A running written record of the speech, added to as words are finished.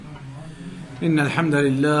إن الحمد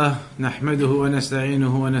لله نحمده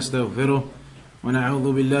ونستعينه ونستغفره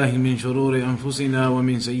ونعوذ بالله من شرور أنفسنا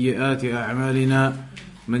ومن سيئات أعمالنا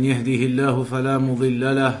من يهده الله فلا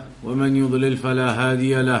مضل له ومن يضلل فلا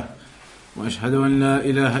هادي له وأشهد أن لا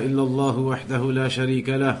إله إلا الله وحده لا شريك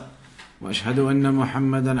له وأشهد أن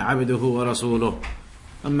محمدا عبده ورسوله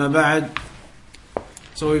أما بعد.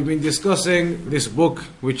 So we've been discussing this book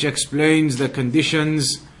which explains the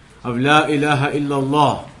conditions of La ilaha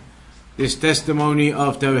illallah, this testimony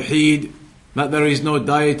of Tawheed, that there is no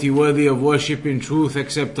deity worthy of worship in truth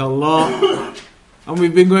except Allah. And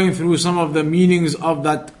we've been going through some of the meanings of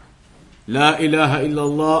that La ilaha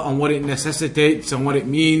illallah and what it necessitates and what it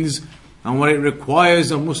means and what it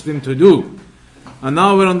requires a Muslim to do. And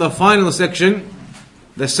now we're on the final section,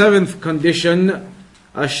 the seventh condition,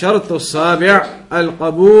 الشرط السابع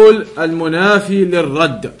القبول المنافي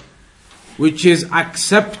للرد, which is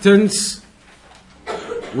acceptance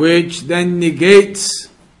which then negates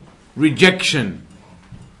rejection,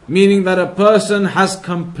 meaning that a person has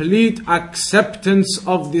complete acceptance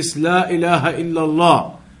of this La ilaha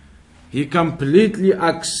illallah. He completely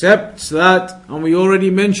accepts that, and we already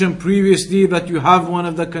mentioned previously that you have one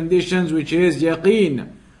of the conditions which is yaqeen,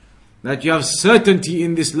 that you have certainty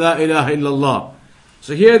in this La ilaha illallah.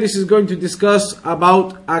 So here this is going to discuss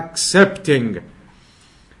about accepting.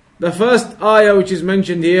 The first ayah which is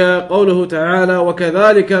mentioned here, قوله تعالى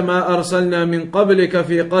وكذلك ما أرسلنا من قبلك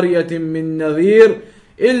في قرية من نذير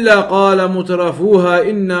إلا قال مترفوها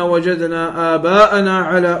إنا وجدنا آباءنا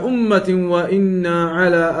على أمة وإنا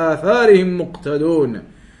على آثارهم مقتدون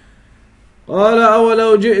قال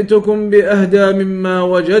أولو جئتكم بأهدى مما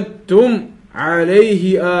وجدتم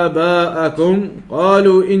عليه آباءكم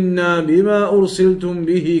قالوا إنا بما أرسلتم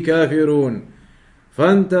به كافرون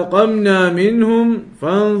فانتقمنا منهم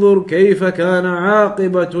فانظر كيف كان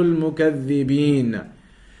عاقبة المكذبين.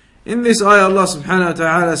 In this ayah Allah subhanahu wa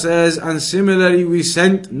ta'ala says, and similarly we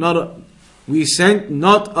sent not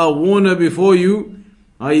a warner before you,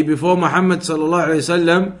 i.e. before Muhammad sallallahu alayhi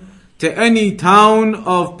wasallam, to any town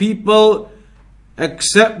of people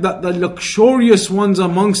except that the luxurious ones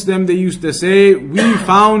amongst them, they used to say, we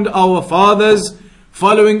found our fathers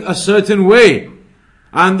following a certain way,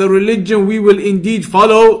 and the religion we will indeed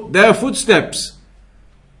follow their footsteps.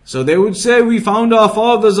 So they would say, we found our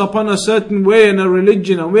fathers upon a certain way and a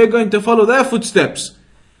religion, and we're going to follow their footsteps.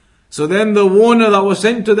 So then the warner that was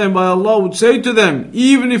sent to them by Allah would say to them,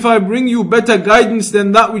 even if I bring you better guidance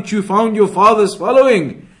than that which you found your fathers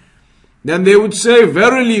following, then they would say,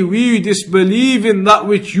 verily we disbelieve in that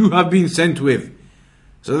which you have been sent with.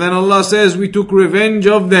 So then Allah says, we took revenge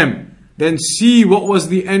of them. Then see what was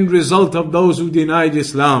the end result of those who denied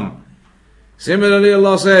Islam. Similarly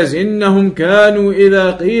Allah says, إِنَّهُمْ كَانُوا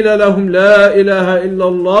إِذَا قِيلَ لَهُمْ لَا إِلَهَ إِلَّا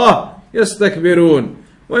اللَّهِ يَسْتَكْبِرُونَ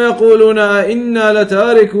وَيَقُولُونَ أَإِنَّا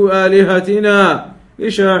لَتَارِكُوا آلِهَتِنَا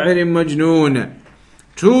لِشَاعِرٍ مَجْنُونَ.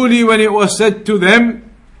 Truly when it was said to them,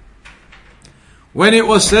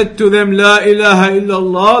 La ilaha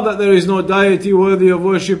illallah, that there is no deity worthy of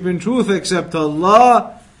worship in truth except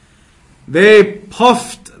Allah, they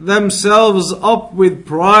puffed themselves up with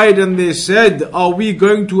pride and they said, are we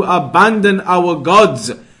going to abandon our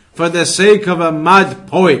gods for the sake of a mad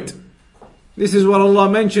poet? This is what Allah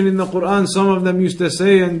mentioned in the Quran. Some of them used to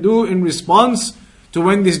say and do in response to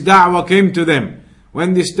when this da'wah came to them,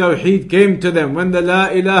 when this tawheed came to them, when the La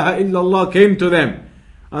ilaha illallah came to them.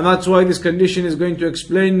 And that's why this condition is going to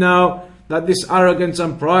explain now that this arrogance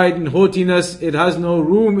and pride and haughtiness, it has no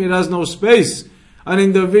room, it has no space. An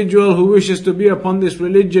individual who wishes to be upon this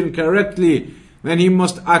religion correctly, then he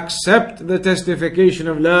must accept the testification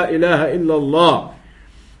of La ilaha illallah.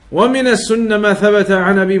 ومن السنة ما ثبت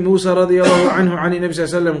عن أبي موسى رضي الله عنه عن النبي صلى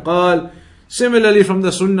الله عليه وسلم قال. Similarly from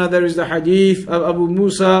the sunnah there is the hadith of Abu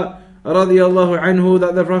Musa رضي الله عنه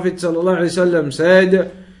that the Prophet صلى الله عليه وسلم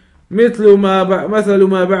said, مثل ما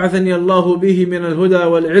بعثني الله به من الهدى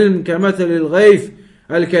والعلم كمثل الغيث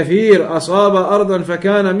الكثير أصاب أرضا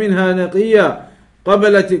فكان منها نقيا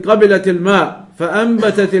قبلت الماء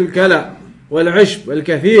فأنبتت الكلى والعشب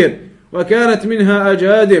الكثير وكانت منها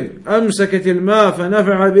أجادب أمسكت الماء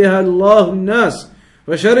فنفع بها الله الناس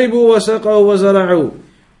فشربوا وسقوا وزرعوا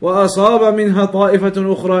وأصاب منها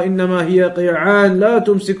طائفة أخرى إنما هي قيعان لا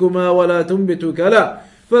تمسك ماء ولا تنبت كلى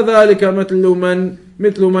فذلك مثل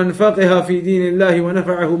من فقه في دين الله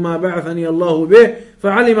ونفعه ما بعثني الله به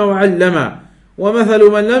فعلم وعلم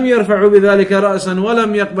ومثل من لم يرفع بذلك رأسا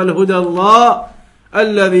ولم يقبل هدى الله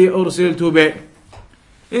الذي أرسلت به.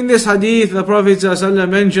 In this hadith the Prophet ﷺ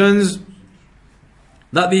mentions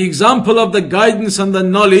that the example of the guidance and the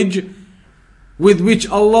knowledge with which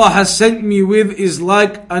Allah has sent me with is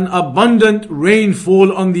like an abundant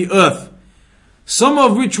rainfall on the earth. some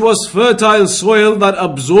of which was fertile soil that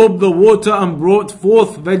absorbed the water and brought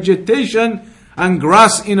forth vegetation and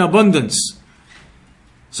grass in abundance.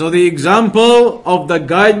 So the example of the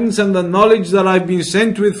guidance and the knowledge that I've been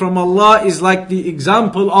sent with from Allah is like the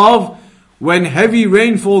example of when heavy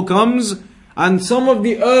rainfall comes, and some of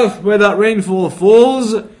the earth where that rainfall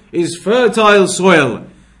falls is fertile soil.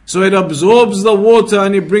 So it absorbs the water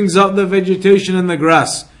and it brings out the vegetation and the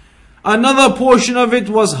grass. Another portion of it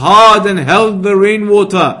was hard and held the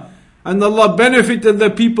rainwater, and Allah benefited the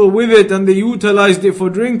people with it, and they utilized it for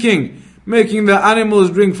drinking, making the animals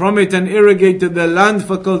drink from it, and irrigated the land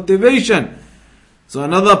for cultivation. So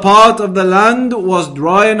another part of the land was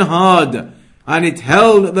dry and hard, and it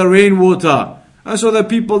held the rainwater, and so the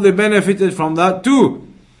people, they benefited from that too.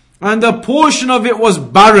 And a portion of it was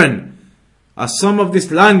barren, as some of this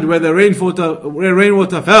land where the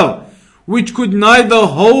rainwater fell, which could neither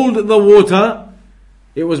hold the water.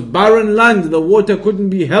 It was barren land, the water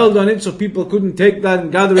couldn't be held on it, so people couldn't take that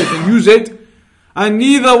and gather it and use it. And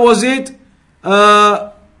neither was it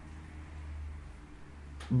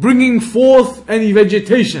bringing forth any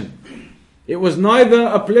vegetation. It was neither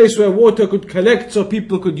a place where water could collect so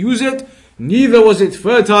people could use it, neither was it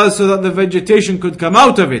fertile so that the vegetation could come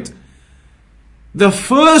out of it. The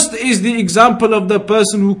first is the example of the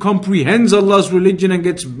person who comprehends Allah's religion and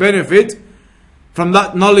gets benefit from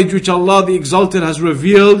that knowledge which Allah the Exalted has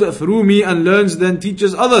revealed through me, and learns then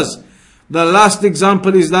teaches others. The last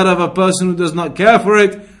example is that of a person who does not care for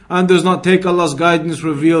it and does not take Allah's guidance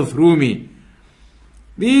revealed through me.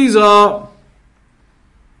 These are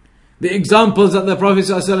the examples that the Prophet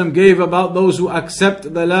ﷺ gave about those who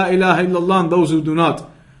accept the La ilaha illallah and those who do not.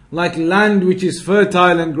 Like land which is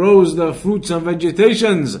fertile and grows the fruits and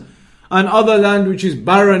vegetations, and other land which is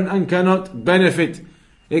barren and cannot benefit.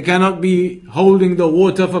 It cannot be holding the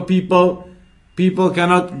water for people. People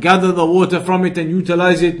cannot gather the water from it and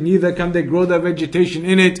utilize it, neither can they grow the vegetation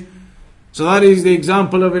in it. So that is the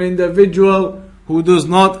example of an individual who does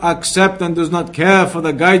not accept and does not care for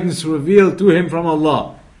the guidance revealed to him from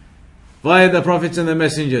Allah via the prophets and the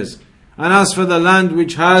messengers. And as for the land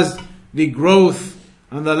which has the growth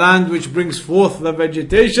and the land which brings forth the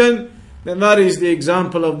vegetation, then that is the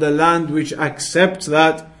example of the land which accepts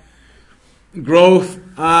that growth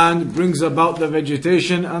and brings about the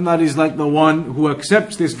vegetation, and that is like the one who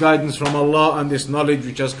accepts this guidance from Allah and this knowledge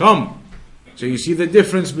which has come. So you see the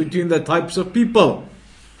difference between the types of people.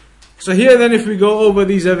 So here then, if we go over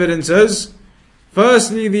these evidences,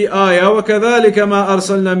 firstly the ayah, وَكَذَلِكَ مَا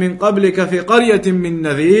أَرْسَلْنَا مِنْ قَبْلِكَ فِي قَرْيَةٍ مِّن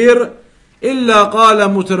نَذِيرٍ إِلَّا قَالَ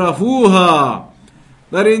مُتْرَفُوهَا,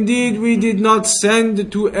 that indeed we did not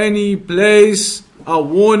send to any place a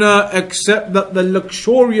warner except that the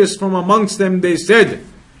luxurious from amongst them, they said.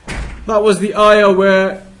 That was the ayah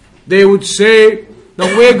where they would say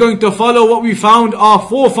that we're going to follow what we found our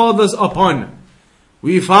forefathers upon.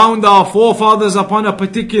 We found our forefathers upon a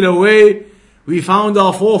particular way. We found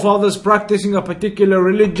our forefathers practicing a particular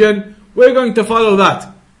religion. We're going to follow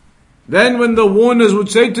that. Then when the warners would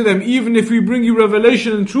say to them, even if we bring you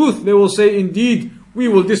revelation and truth, they will say, indeed, we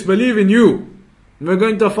will disbelieve in you. We're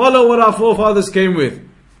going to follow what our forefathers came with.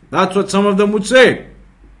 That's what some of them would say.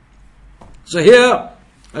 So here,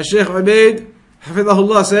 Shaykh Ubayd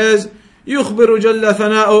Hafidhahullah says, يخبر جل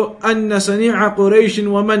ثناؤه أن صنيع قريش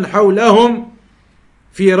ومن حولهم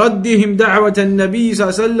في ردهم دعوة النبي صلى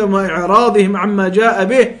الله عليه وسلم وإعراضهم عما جاء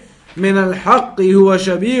به من الحق هو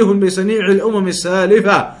شبيه بصنيع الأمم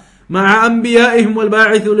السالفة مع أنبيائهم،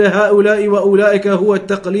 والباعث لهؤلاء وأولئك هو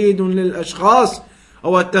التقليد للأشخاص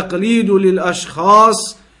أو التقليد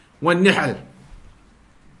للأشخاص والنحل.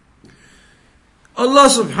 Allah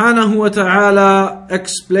subhanahu wa ta'ala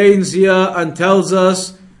explains here and tells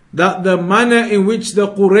us that the manner in which the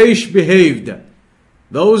Quraysh behaved,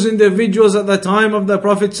 those individuals at the time of the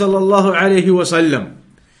Prophet sallallahu alaihi wasallam,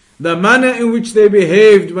 the manner in which they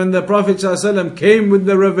behaved when the Prophet sallallahu alaihi wasallam came with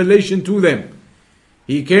the revelation to them.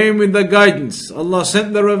 He came with the guidance. Allah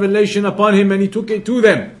sent the revelation upon him and he took it to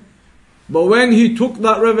them. But when he took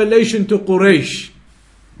that revelation to Quraysh,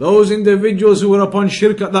 those individuals who were upon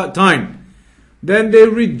shirk at that time, then they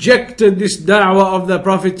rejected this da'wah of the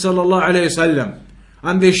Prophet sallallahu alaihi wasallam,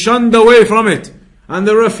 and they shunned away from it, and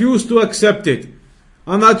they refused to accept it.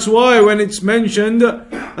 And that's why when it's mentioned that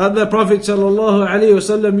the Prophet sallallahu alaihi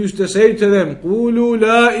wasallam used to say to them, قُولُوا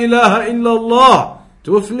لَا إِلَهَ إِلَّا اللَّهِ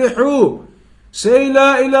تُفْلِحُوا, say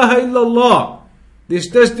La ilaha illallah, this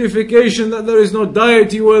testification that there is no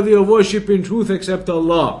deity worthy of worship in truth except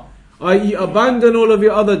Allah, i.e. abandon all of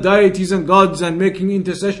your other deities and gods and making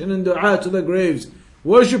intercession and dua to the graves.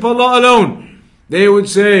 Worship Allah alone. They would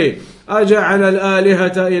say, أَجَعَلَ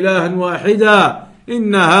الْآلِهَةَ إِلَهًا وَاحِدًا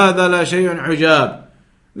إِنَّ هَذَا لَشَيْءٌ عُجَابٌ.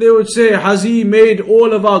 They would say, has he made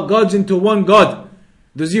all of our gods into one God?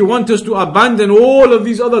 Does he want us to abandon all of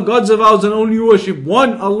these other gods of ours and only worship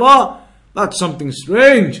one Allah? That's something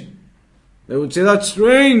strange. They would say that's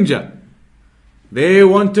strange. They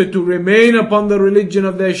wanted to remain upon the religion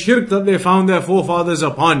of their shirk that they found their forefathers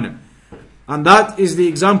upon. And that is the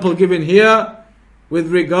example given here with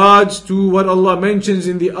regards to what Allah mentions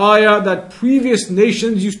in the ayah, that previous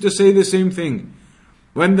nations used to say the same thing.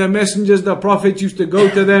 When the messengers, the prophets used to go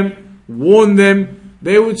to them, warn them,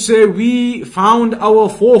 they would say, we found our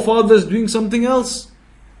forefathers doing something else.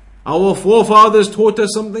 Our forefathers taught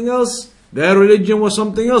us something else. Their religion was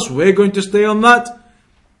something else. We're going to stay on that.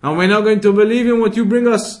 And we're not going to believe in what you bring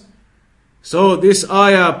us. So this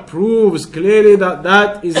ayah proves clearly that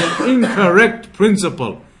that is an incorrect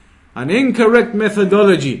principle, an incorrect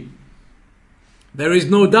methodology. There is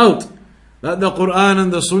no doubt that the Quran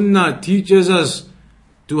and the Sunnah teaches us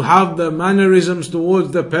to have the mannerisms towards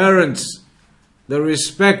the parents, the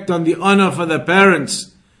respect and the honor for the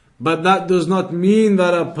parents. But that does not mean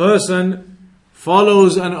that a person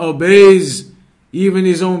follows and obeys even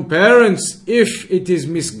his own parents if it is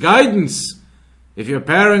misguidance. If your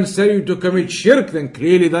parents tell you to commit shirk, then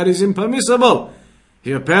clearly that is impermissible. If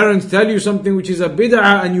your parents tell you something which is a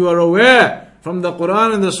bid'ah and you are aware from the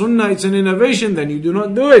Quran and the Sunnah it's an innovation, then you do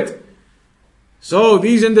not do it. So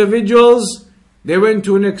these individuals, they went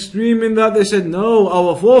to an extreme in that they said, no,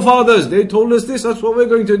 our forefathers, they told us this, that's what we're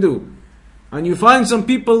going to do. And you find some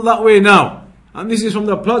people that way now. And this is from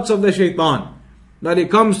the plots of the shaitan. That he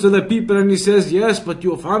comes to the people and he says, yes, but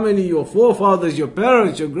your family, your forefathers, your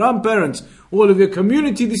parents, your grandparents, all of your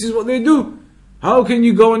community, this is what they do. How can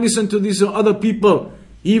you go and listen to these other people,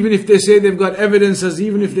 even if they say they've got evidences,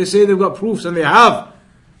 even if they say they've got proofs, and they have.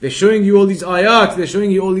 They're showing you all these ayat, they're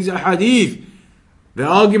showing you all these ahadith. The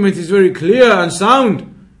argument is very clear and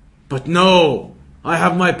sound. But no, I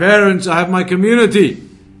have my parents, I have my community.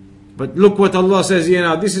 But look what Allah says here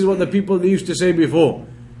now. This is what the people they used to say before.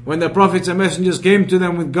 When the prophets and messengers came to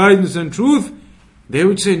them with guidance and truth, they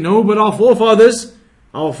would say, no, but our forefathers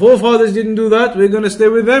didn't do that, we're going to stay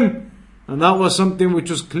with them. And that was something which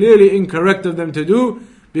was clearly incorrect of them to do,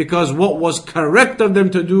 because what was correct of them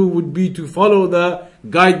to do would be to follow the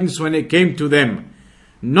guidance when it came to them,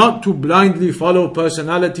 not to blindly follow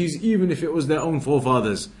personalities, even if it was their own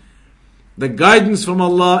forefathers. The guidance from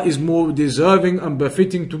Allah is more deserving and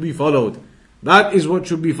befitting to be followed. That is what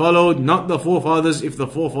should be followed, not the forefathers if the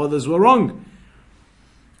forefathers were wrong.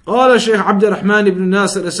 قال الشيخ عبد الرحمن بن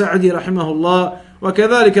ناصر السعدي رحمه الله: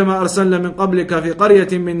 وكذلك ما أرسلنا من قبلك في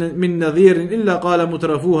قرية من نذير إلا قال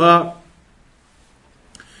مترفوها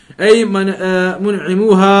أي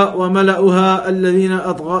منعموها وملأوها الذين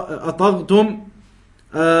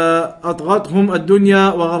أطغتهم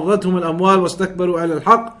الدنيا وغرتهم الأموال واستكبروا على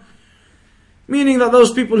الحق. Meaning that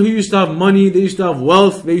those people who used to have money, they used to have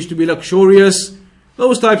wealth, they used to be luxurious,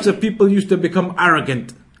 those types of people used to become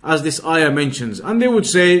arrogant, as this ayah mentions. And they would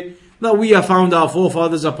say that we have found our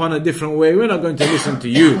forefathers upon a different way, we're not going to listen to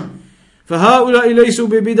you. فهؤلاء ليسوا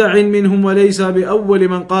ببدع منهم وليس بأول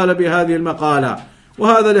من قال بهذه المقالة.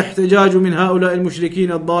 وهذا الاحتجاج من هؤلاء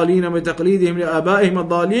المشركين الضالين بتقليدهم لآبائهم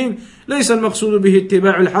الضالين ليس المقصود به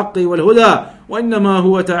اتباع الحق والهدى وإنما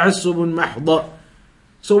هو تعسب محض.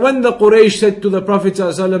 So when the Quraysh said to the Prophet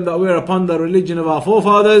ﷺ that we're upon the religion of our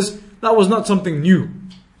forefathers, that was not something new.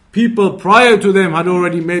 People prior to them had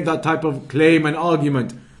already made that type of claim and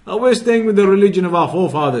argument, that we're staying with the religion of our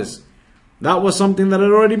forefathers. That was something that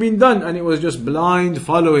had already been done, and it was just blind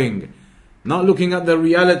following, not looking at the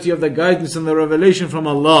reality of the guidance and the revelation from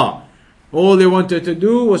Allah. All they wanted to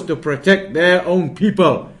do was to protect their own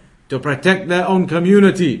people, to protect their own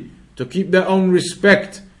community, to keep their own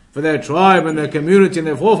respect for their tribe and their community and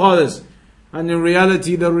their forefathers. And in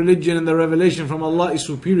reality, the religion and the revelation from Allah is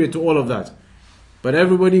superior to all of that. But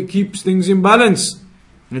everybody keeps things in balance.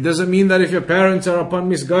 It doesn't mean that if your parents are upon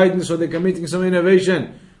misguidance or they're committing some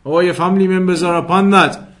innovation, or your family members are upon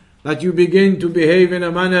that you begin to behave in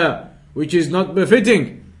a manner which is not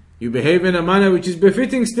befitting. You behave in a manner which is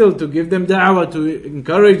befitting still, to give them da'wah, to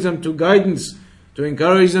encourage them to guidance, to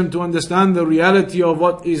encourage them to understand the reality of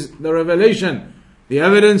what is the revelation, the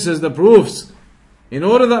evidences, the proofs, in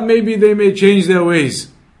order that maybe they may change their ways.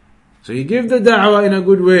 So you give the da'wah in a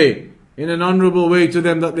good way, in an honorable way to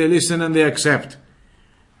them, that they listen and they accept.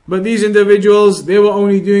 But these individuals, they were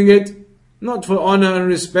only doing it not for honor and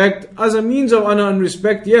respect, as a means of honor and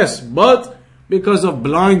respect, yes, but because of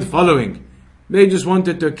blind following. They just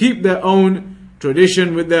wanted to keep their own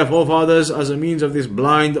tradition with their forefathers as a means of this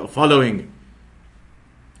blind following.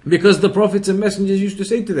 Because the prophets and messengers used to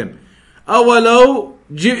say to them, أَوَلَوْ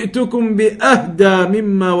جئتكم بأهدى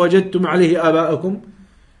مما وجدتم عليه آباءكم.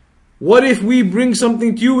 What if we bring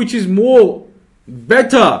something to you which is more,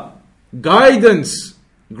 better, guidance,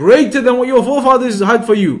 greater than what your forefathers had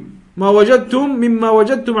for you? ما وجدتم مما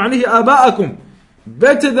وجدتم عليه آباءكم.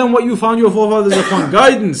 Better than what you found your forefathers upon,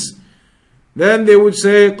 guidance. Then they would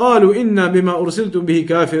say, قالوا إنا بما أرسلتم به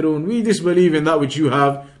كافرون. We disbelieve in that which you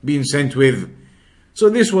have been sent with. So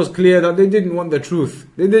this was clear that they didn't want the truth.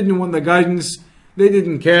 They didn't want the guidance. They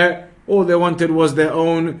didn't care. All they wanted was their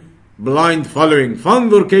own blind following.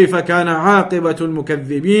 فانظر كيف كان عاقبة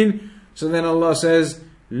المكذبين. So then Allah says,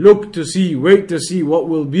 look to see, wait to see what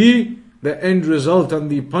will be the end result and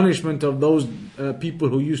the punishment of those people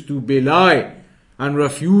who used to belie and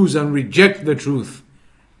refuse and reject the truth.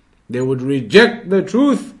 They would reject the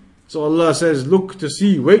truth. So Allah says, look to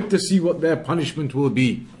see, wait to see what their punishment will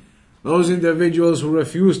be. Those individuals who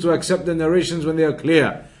refuse to accept the narrations when they are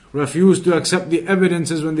clear, refuse to accept the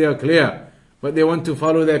evidences when they are clear, but they want to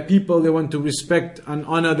follow their people, they want to respect and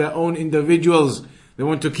honor their own individuals, they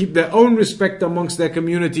want to keep their own respect amongst their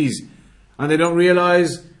communities, and they don't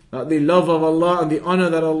realize that the love of Allah and the honor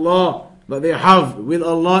that they have with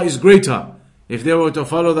Allah is greater if they were to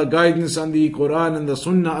follow the guidance and the Quran and the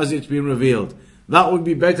Sunnah as it's been revealed. That would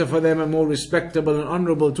be better for them and more respectable and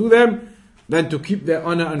honorable to them than to keep their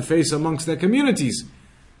honor and face amongst their communities.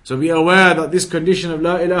 So be aware that this condition of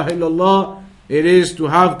La ilaha illallah, it is to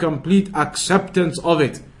have complete acceptance of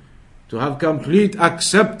it. To have complete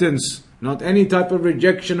acceptance, not any type of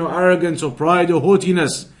rejection or arrogance or pride or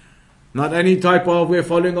haughtiness. Not any type of we're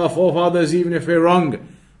following our forefathers even if we're wrong.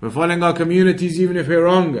 We're following our communities even if we're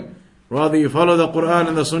wrong. Rather you follow the Quran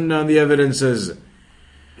and the Sunnah and the evidences.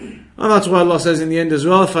 And that's why Allah says in the end as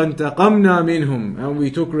well, فَانْتَقَمْنَا مِنْهُمْ. And we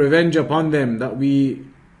took revenge upon them, that we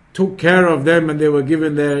took care of them and they were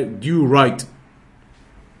given their due right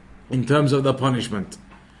in terms of the punishment.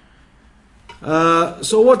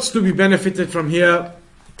 So what's to be benefited from here?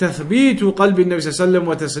 تثبيت قلب النبي صلى الله عليه وسلم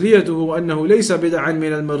وتسليته وأنه ليس بدعا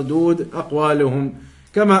من المردود أقوالهم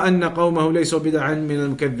كما أن قومه ليسوا بدعا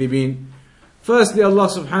من المكذبين. Firstly, Allah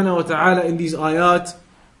subhanahu wa ta'ala in these ayat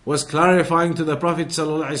was clarifying to the Prophet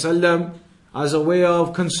sallallahu alaihi wasallam as a way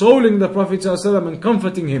of consoling the Prophet sallallahu alaihi wasallam and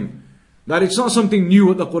comforting him that it's not something new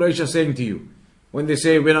what the Quraysh are saying to you. When they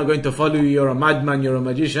say, we're not going to follow you, you're a madman, you're a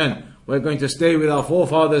magician, we're going to stay with our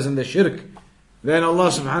forefathers in the shirk. Then Allah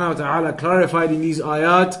subhanahu wa ta'ala clarified in these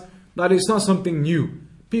ayat that it's not something new.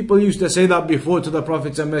 People used to say that before to the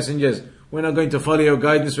prophets and messengers. We're not going to follow your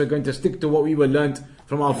guidance, we're going to stick to what we were learnt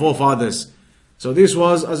from our forefathers. So this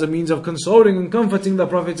was as a means of consoling and comforting the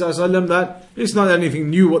Prophet ﷺ that it's not anything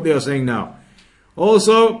new what they are saying now.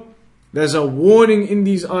 Also, there's a warning in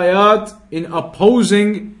these ayat in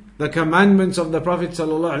opposing the commandments of the Prophet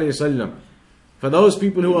ﷺ. For those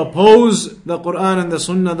people who oppose the Quran and the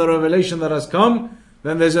Sunnah, the revelation that has come,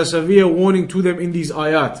 then there's a severe warning to them in these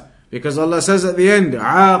ayat. Because Allah says at the end,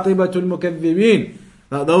 عَاقِبَةُ الْمُكَذِّبِينَ,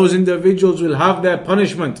 that those individuals will have their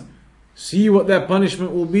punishment. See what their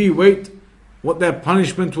punishment will be. Wait what their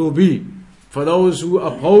punishment will be for those who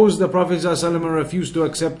oppose the Prophet ﷺ and refuse to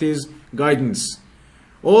accept his guidance.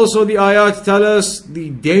 Also the ayat tell us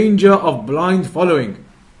the danger of blind following.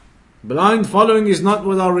 Blind following is not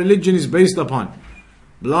what our religion is based upon.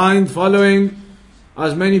 Blind following,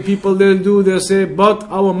 as many people they'll say, but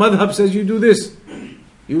our madhab says you do this.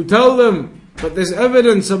 You tell them, but there's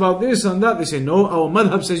evidence about this and that. They say, no, our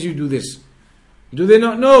madhab says you do this. Do they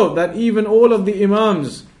not know that even all of the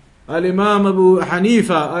imams, Al-Imam Abu Hanifa,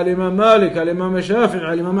 Al-Imam Malik, Al-Imam Shafi'i,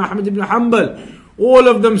 Al-Imam Ahmad ibn Hanbal, all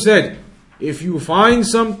of them said, if you find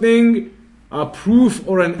something, a proof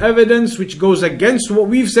or an evidence which goes against what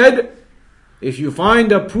we've said, if you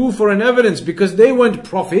find a proof or an evidence, because they weren't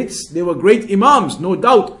prophets, they were great imams, no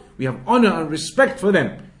doubt. We have honor and respect for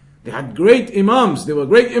them. They had great imams, they were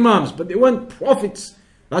great imams, but they weren't prophets.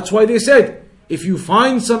 That's why they said, if you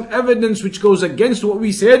find some evidence which goes against what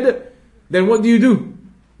we said, then what do?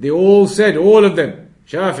 They all said, all of them,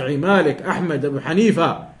 Shafi'i, Malik, Ahmad, Abu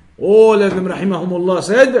Hanifa, all of them, rahimahumullah,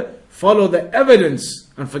 said, follow the evidence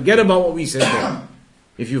and forget about what we said there.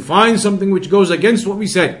 If you find something which goes against what we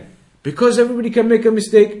said, because everybody can make a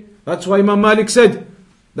mistake, that's why Imam Malik said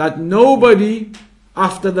that nobody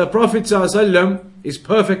after the Prophet ﷺ is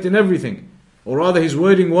perfect in everything. Or rather his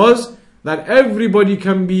wording was that everybody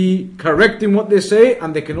can be correct in what they say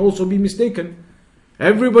and they can also be mistaken.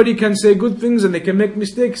 Everybody can say good things and they can make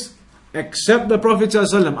mistakes, except the Prophet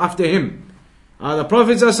ﷺ after him. The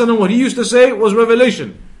Prophet ﷺ, what he used to say was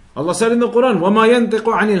revelation. Allah said in the Quran, وَمَا يَنْتِقُ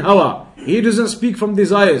عَنِ الْهَوَىٰ. He doesn't speak from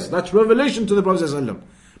desires. That's revelation to the Prophet ﷺ.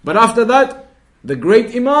 But after that, The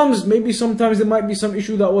great Imams, maybe sometimes there might be some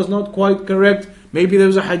issue that was not quite correct. Maybe there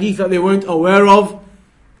was a hadith that they weren't aware of.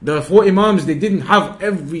 The 4 Imams, they didn't have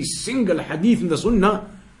every single hadith in the Sunnah.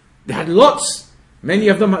 They had lots. Many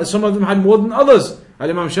of them, some of them had more than others.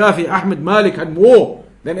 Al-Imam Shafi, Ahmed, Malik had more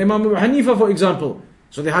than Imam Abu Hanifa, for example.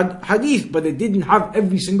 So they had hadith, but they didn't have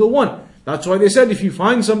every single one. That's why they said, if you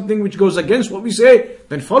find something which goes against what we say,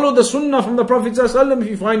 then follow the Sunnah from the Prophet ﷺ if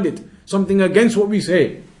you find it. Something against what we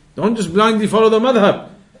say. Don't just blindly follow the madhab.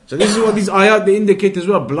 So this is what these ayat, they indicate as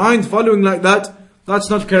well. Blind following like that, that's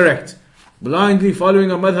not correct. Blindly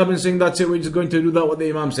following a madhab and saying that's it, we're just going to do that what the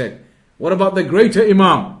Imam said. What about the greater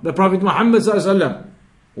Imam, the Prophet Muhammad ﷺ?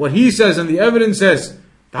 What he says and the evidence says,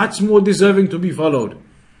 that's more deserving to be followed.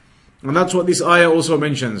 And that's what this ayah also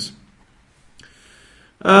mentions.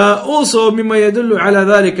 Also, مما يدل على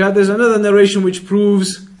ذلك, there's another narration which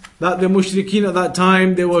proves that the mushrikeen at that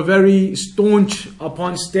time, they were very staunch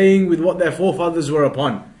upon staying with what their forefathers were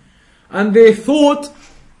upon. And they thought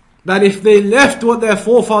that if they left what their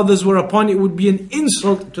forefathers were upon, it would be an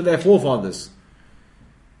insult to their forefathers.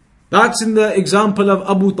 That's in the example of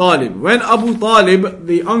Abu Talib. When Abu Talib,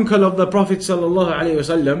 the uncle of the Prophet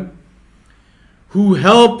ﷺ, who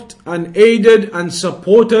helped and aided and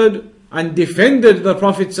supported and defended the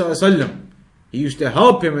Prophet ﷺ, he used to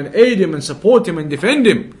help him and aid him and support him and defend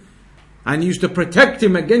him. And he used to protect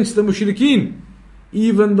him against the mushrikeen.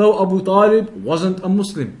 Even though Abu Talib wasn't a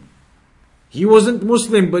Muslim. He wasn't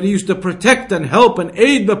Muslim, but he used to protect and help and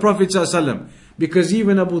aid the Prophet ﷺ. Because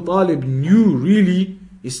even Abu Talib knew really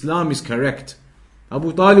Islam is correct.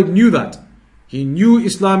 Abu Talib knew that. He knew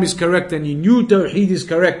Islam is correct and he knew Tawheed is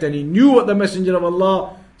correct and he knew what the Messenger of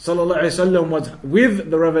Allah ﷺ was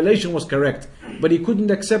with the revelation was correct. But he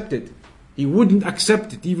couldn't accept it. He wouldn't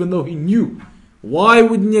accept it even though he knew. Why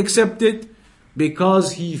wouldn't he accept it?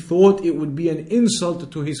 Because he thought it would be an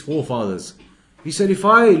insult to his forefathers. He said, if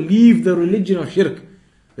I leave the religion of shirk,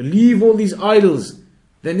 leave all these idols,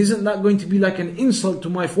 then isn't that going to be like an insult to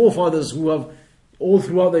my forefathers who have all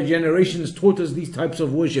throughout the generations taught us these types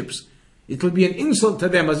of worships? It will be an insult to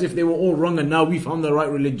them as if they were all wrong and now we found the right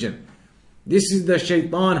religion. This is the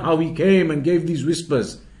shaitan, how he came and gave these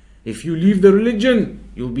whispers. If you leave the religion,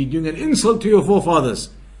 you'll be doing an insult to your forefathers.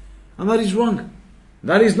 And that is wrong.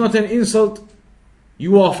 That is not an insult.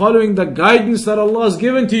 You are following the guidance that Allah has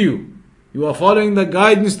given to you. You are following the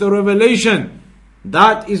guidance, the revelation.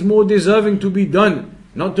 That is more deserving to be done.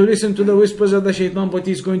 Not to listen to the whispers of the shaitan, but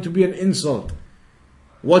it's going to be an insult.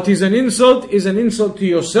 What is an insult to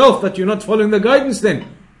yourself that you're not following the guidance then.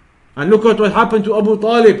 And look at what happened to Abu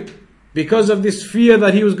Talib. Because of this fear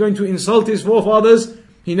that he was going to insult his forefathers,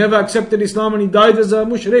 he never accepted Islam and he died as a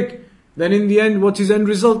mushrik. Then in the end, what's his end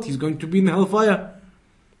result? He's going to be in the hellfire.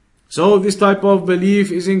 So this type of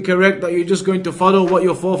belief is incorrect, that you're just going to follow what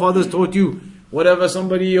your forefathers taught you. Whatever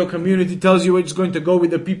somebody in your community tells you, we're just going to go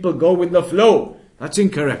with the people, go with the flow. That's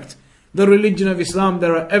incorrect. The religion of Islam,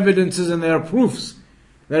 there are evidences and there are proofs.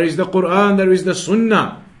 There is the Quran, there is the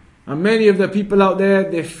Sunnah. And many of the people out there,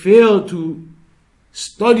 they fail to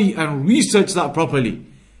study and research that properly.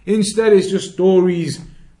 Instead, it's just stories.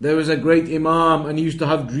 There was a great Imam and he used to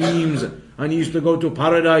have dreams and he used to go to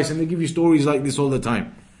paradise, and they give you stories like this all the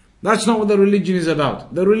time. That's not what the religion is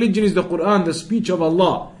about. The religion is the Quran, the speech of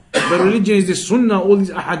Allah. The religion is the Sunnah, all these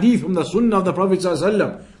ahadith from the Sunnah of the Prophet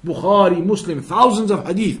ﷺ. Bukhari, Muslim, thousands of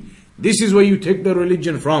hadith. This is where you take the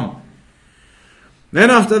religion from. Then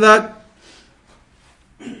after that,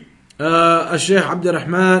 Shaykh Abdul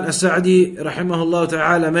Rahman As-Sa'di rahimahullah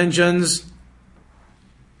ta'ala mentions,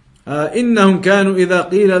 إنهم كانوا إذا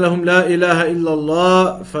قيل لهم لا إله إلا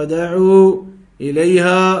الله فدعوا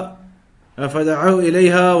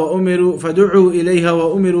إليها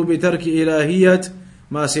وأمروا بترك إلهية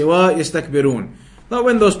ما سوى يستكبرون. That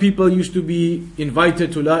when those people used to be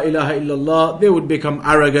invited to La ilaha illallah, they would become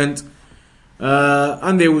arrogant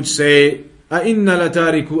and they would say, أَإِنَّ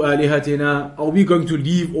لَتَارِكُ آلِهَتِنَا, are we going to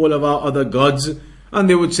leave all of our other gods? And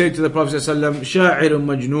they would say to the Prophet ﷺ, شَاعِرٌ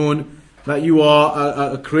مَجْنُونَ, that you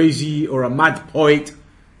are a crazy or a mad poet.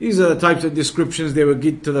 These are the types of descriptions they would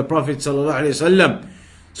give to the Prophet ﷺ.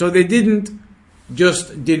 So they didn't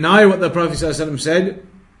just deny what the Prophet ﷺ said,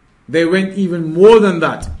 they went even more than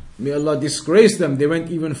that. May Allah disgrace them. They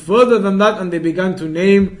went even further than that, and they began to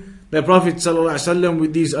name the Prophet ﷺ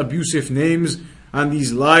with these abusive names and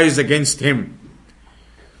these lies against him.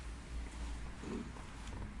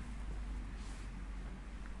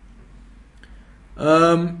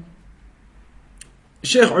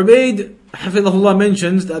 Shaykh Ubayd Hafidhahullah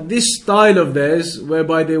mentions that this style of theirs,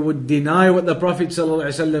 whereby they would deny what the Prophet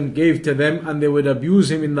ﷺ gave to them and they would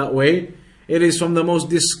abuse him in that way, it is from the most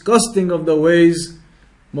disgusting of the ways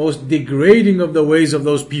most degrading of the ways of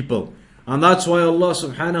those people. And that's why Allah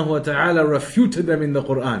subhanahu wa ta'ala refuted them in the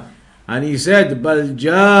Quran. And He said, بَلْ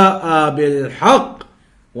جَاءَ بِالْحَقِّ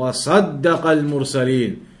وَصَدَّقَ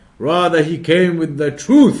الْمُرْسَلِينَ. Rather, He came with the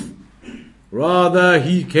truth. Rather,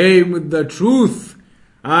 He came with the truth.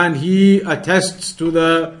 And He attests to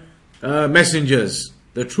the messengers,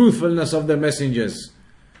 the truthfulness of the messengers.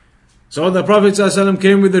 So the Prophet ﷺ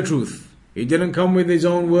came with the truth. He didn't come with his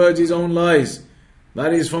own words, his own lies.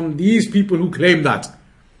 That is from these people who claim that.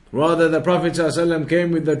 Rather, the Prophet ﷺ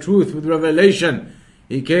came with the truth, with revelation.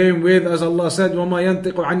 He came with, as Allah said, وَمَا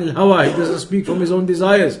يَنْطِقُ عَنِ الْهَوَىٰ. He doesn't speak from his own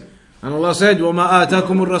desires. And Allah said, وَمَا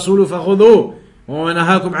آتَاكُمُ الرَّسُولُ فَخُذُوهُ وَمَا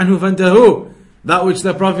نَهَاكُمْ عَنْهُ فَانْتَهُوا. That which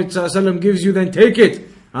the Prophet ﷺ gives you, then take it.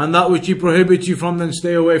 And that which He prohibits you from, then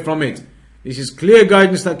stay away from it. This is clear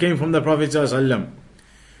guidance that came from the Prophet ﷺ.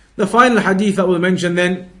 The final hadith that we'll mention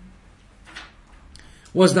then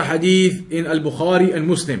was the hadith in Al-Bukhari and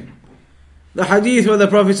Muslim. The hadith where the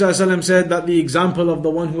Prophet ﷺ said that the example of the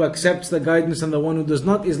one who accepts the guidance and the one who does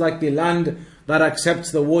not is like the land that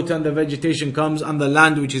accepts the water and the vegetation comes, and the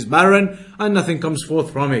land which is barren and nothing comes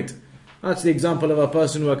forth from it. That's the example of a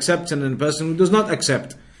person who accepts and a person who does not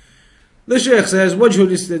accept. The Shaykh says, وجه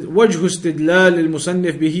استدلال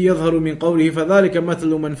المصنف به يظهر من قوله فذلك مثل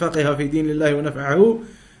من فقه في دين الله ونفعه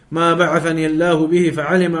ما بعثني الله به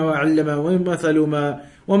فعلم وعلم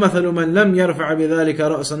ومثل من لم يرفع بذلك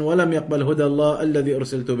رأسا ولم يقبل هدى الله الذي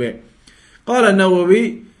أرسلت به. قال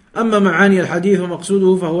النووي أما معاني الحديث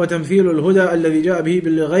ومقصوده فهو تمثيل الهدى الذي جاء به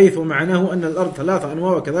بالغيث ومعناه أن الأرض ثلاث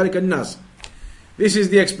أنواع وكذلك الناس. This is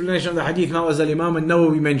the explanation of the hadith now, as Imam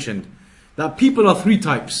al-Nawawi mentioned, that people are three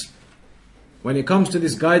types. When it comes to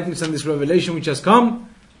this guidance and this revelation which has come,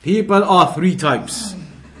 people are three types.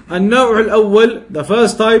 النوع الأول, the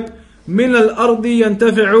first type, من الأرض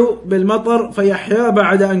ينتفع بالمطر فيحيا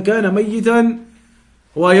بعد أن كان ميتا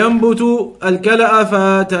وينبت الكلأ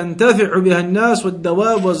فتنتفع بها الناس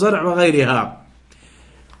والدواب والزرع وغيرها.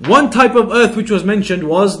 One type of earth which was mentioned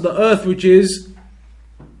was the earth which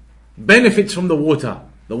benefits from the water.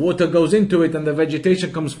 The water goes into it and the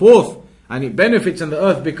vegetation comes forth and it benefits and the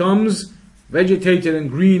earth becomes vegetated and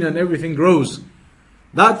green and everything grows.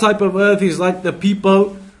 That type of earth is like the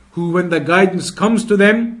people who, when the guidance comes to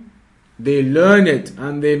them, they learn it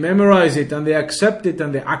and they memorize it and they accept it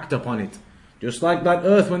and they act upon it. Just like that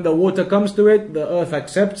earth, when the water comes to it, the earth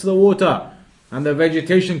accepts the water and the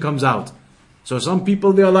vegetation comes out. So some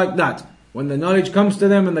people, they are like that. When the knowledge comes to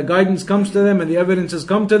them and the guidance comes to them and the evidences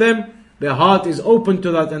come to them, their heart is open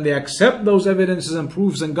to that and they accept those evidences and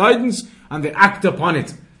proofs and guidance and they act upon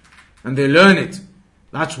it and they learn it.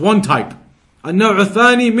 That's one type. النوع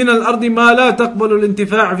الثاني من الأرض ما لا تقبل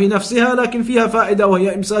الانتفاع في نفسها لكن فيها فائدة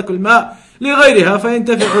وهي إمساك الماء لغيرها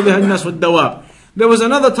فينتفع بها الناس والدواب. There was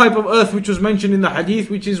another type of earth which was mentioned in the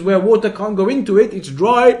hadith, which is where water can't go into it. It's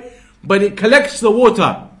dry, but it collects the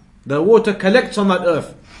water. The water collects on that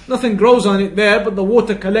earth. Nothing grows on it there, but the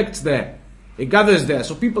water collects there. It gathers there.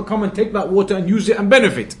 So people come and take that water and use it and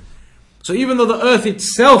benefit. So even though the earth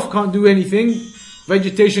itself can't do anything,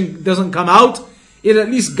 vegetation doesn't come out, it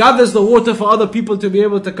at least gathers the water for other people to be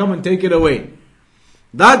able to come and take it away.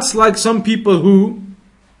 That's like some people who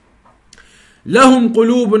لهم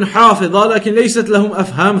قلوب حافظة لكن ليست لهم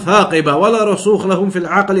أفهام ثاقبة ولا رسوخ لهم في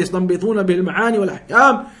العقل يستنبطون به المعاني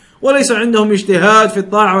والأحكام وليس عندهم اجتهاد في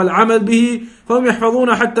الطاعة والعمل به فهم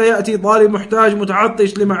يحفظون حتى يأتي طالب محتاج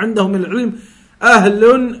متعطش لما عندهم من العلم أهل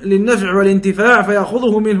للنفع والانتفاع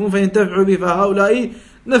فيأخذه منهم فينتفع به فهؤلاء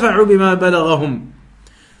نفعوا بما بلغهم.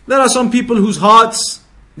 There are some people whose hearts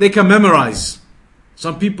they can memorize.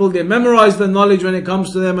 Some people, they memorize the knowledge when it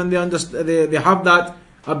comes to them and they have that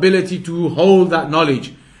ability to hold that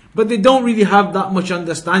knowledge. But they don't really have that much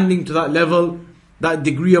understanding to that level, that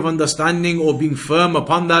degree of understanding or being firm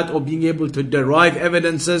upon that or being able to derive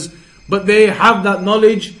evidences. But they have that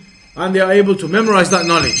knowledge and they are able to memorize that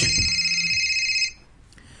knowledge.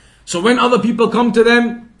 So when other people come to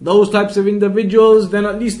them, those types of individuals, then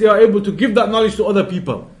at least they are able to give that knowledge to other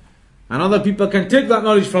people. And other people can take that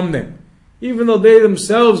knowledge from them. Even though they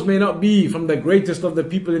themselves may not be from the greatest of the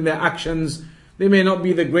people in their actions, they may not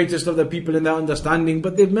be the greatest of the people in their understanding,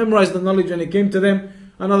 but they've memorized the knowledge when it came to them,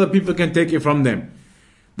 and other people can take it from them.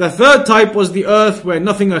 The third type was the earth where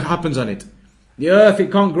nothing happens on it. The earth,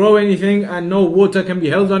 it can't grow anything, and no water can be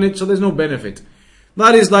held on it, so there's no benefit.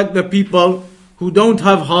 That is like the people who don't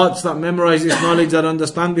have hearts that memorize this knowledge, that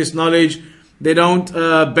understand this knowledge. They don't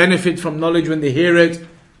benefit from knowledge when they hear it.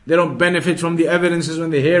 They don't benefit from the evidences when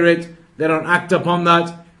they hear it. They don't act upon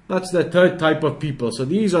that. That's the third type of people. So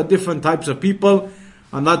these are different types of people,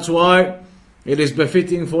 and that's why it is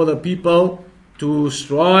befitting for the people to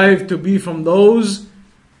strive to be from those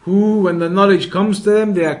who, when the knowledge comes to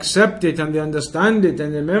them, they accept it and they understand it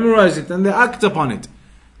and they memorize it and they act upon it.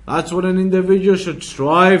 That's what an individual should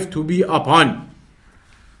strive to be upon.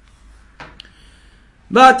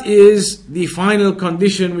 That is the final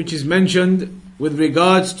condition which is mentioned with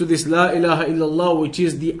regards to this La ilaha illallah, which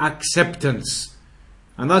is the acceptance.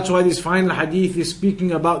 And that's why this final hadith is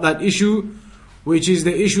speaking about that issue, which is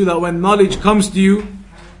the issue that when knowledge comes to you,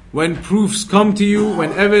 when proofs come to you,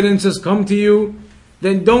 when evidences come to you,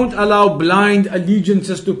 then don't allow blind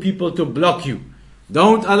allegiances to people to block you.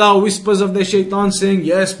 Don't allow whispers of the shaitan saying,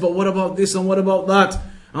 yes, but what about this and what about that?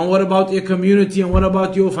 And what about your community and what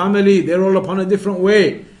about your family? They're all upon a different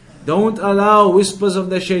way. Don't allow whispers of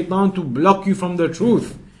the shaitan to block you from the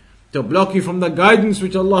truth, to block you from the guidance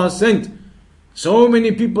which Allah has sent. So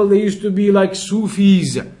many people, they used to be like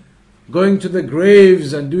Sufis, going to the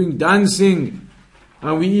graves and doing dancing.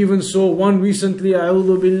 And we even saw one recently,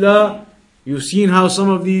 A'udhu Billah. You've seen how some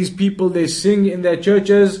of these people, they sing in their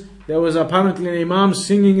churches. There was apparently an imam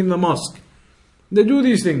singing in the mosque. They do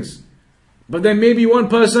these things. But then maybe one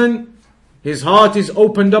person, his heart is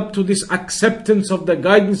opened up to this acceptance of the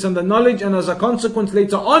guidance and the knowledge, and as a consequence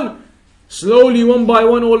later on, slowly one by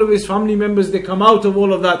one, all of his family members, they come out of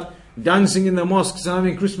all of that, dancing in the mosques and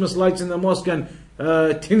having Christmas lights in the mosque and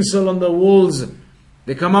tinsel on the walls.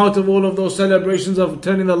 They come out of all of those celebrations of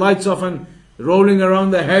turning the lights off and rolling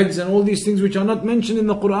around their heads and all these things which are not mentioned in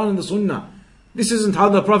the Quran and the Sunnah. This isn't how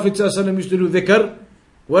the Prophet ﷺ used to do dhikr.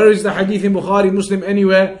 Where is the hadith in Bukhari, Muslim,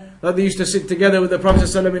 anywhere that they used to sit together with the Prophet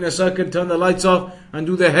ﷺ in a circle, turn the lights off and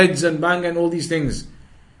do their heads and bang and all these things?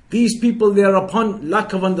 These people, they are upon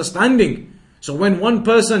lack of understanding. So when one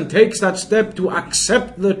person takes that step to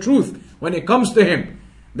accept the truth when it comes to him,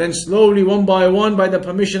 then slowly, one by one, by the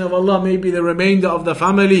permission of Allah, maybe the remainder of the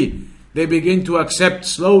family, they begin to accept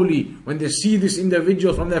slowly when they see this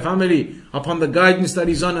individual from their family upon the guidance that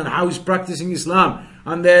he's on and how he's practicing Islam,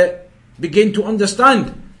 and they begin to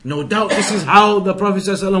understand. No doubt this is how the Prophet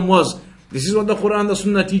ﷺ was. This is what the Quran and the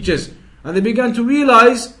Sunnah teaches. And they began to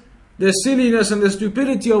realize the silliness and the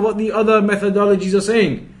stupidity of what the other methodologies are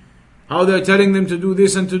saying. How they're telling them to do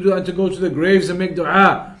this and to go to the graves and make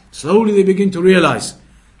dua. Slowly they begin to realize.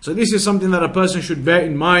 So this is something that a person should bear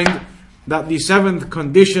in mind, that the seventh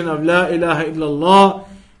condition of La ilaha illallah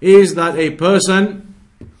is that a person,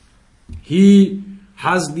 he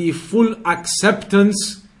has the full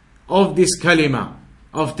acceptance of this kalima,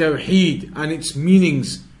 of Tawheed and its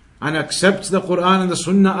meanings, and accepts the Quran and the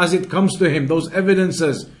Sunnah as it comes to him, those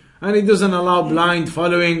evidences, and he doesn't allow blind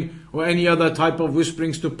following or any other type of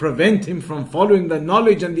whisperings to prevent him from following the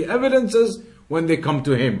knowledge and the evidences when they come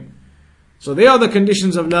to him. So they are the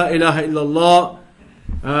conditions of La ilaha illallah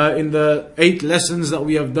in the 8 lessons that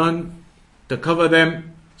we have done to cover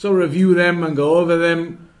them. So review them and go over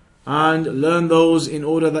them and learn those in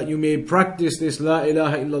order that you may practice this La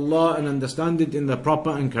ilaha illallah and understand it in the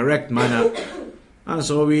proper and correct manner. And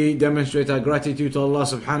so we demonstrate our gratitude to Allah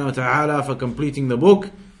subhanahu wa ta'ala for completing the book.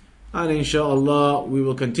 And inshallah we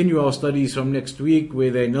will continue our studies from next week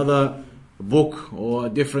with another book or a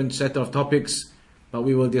different set of topics that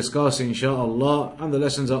we will discuss inshallah. And the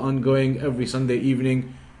lessons are ongoing every Sunday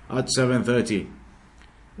evening at 7:30.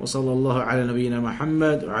 وصلى الله على نبينا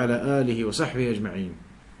محمد وعلى آله وصحبه أجمعين.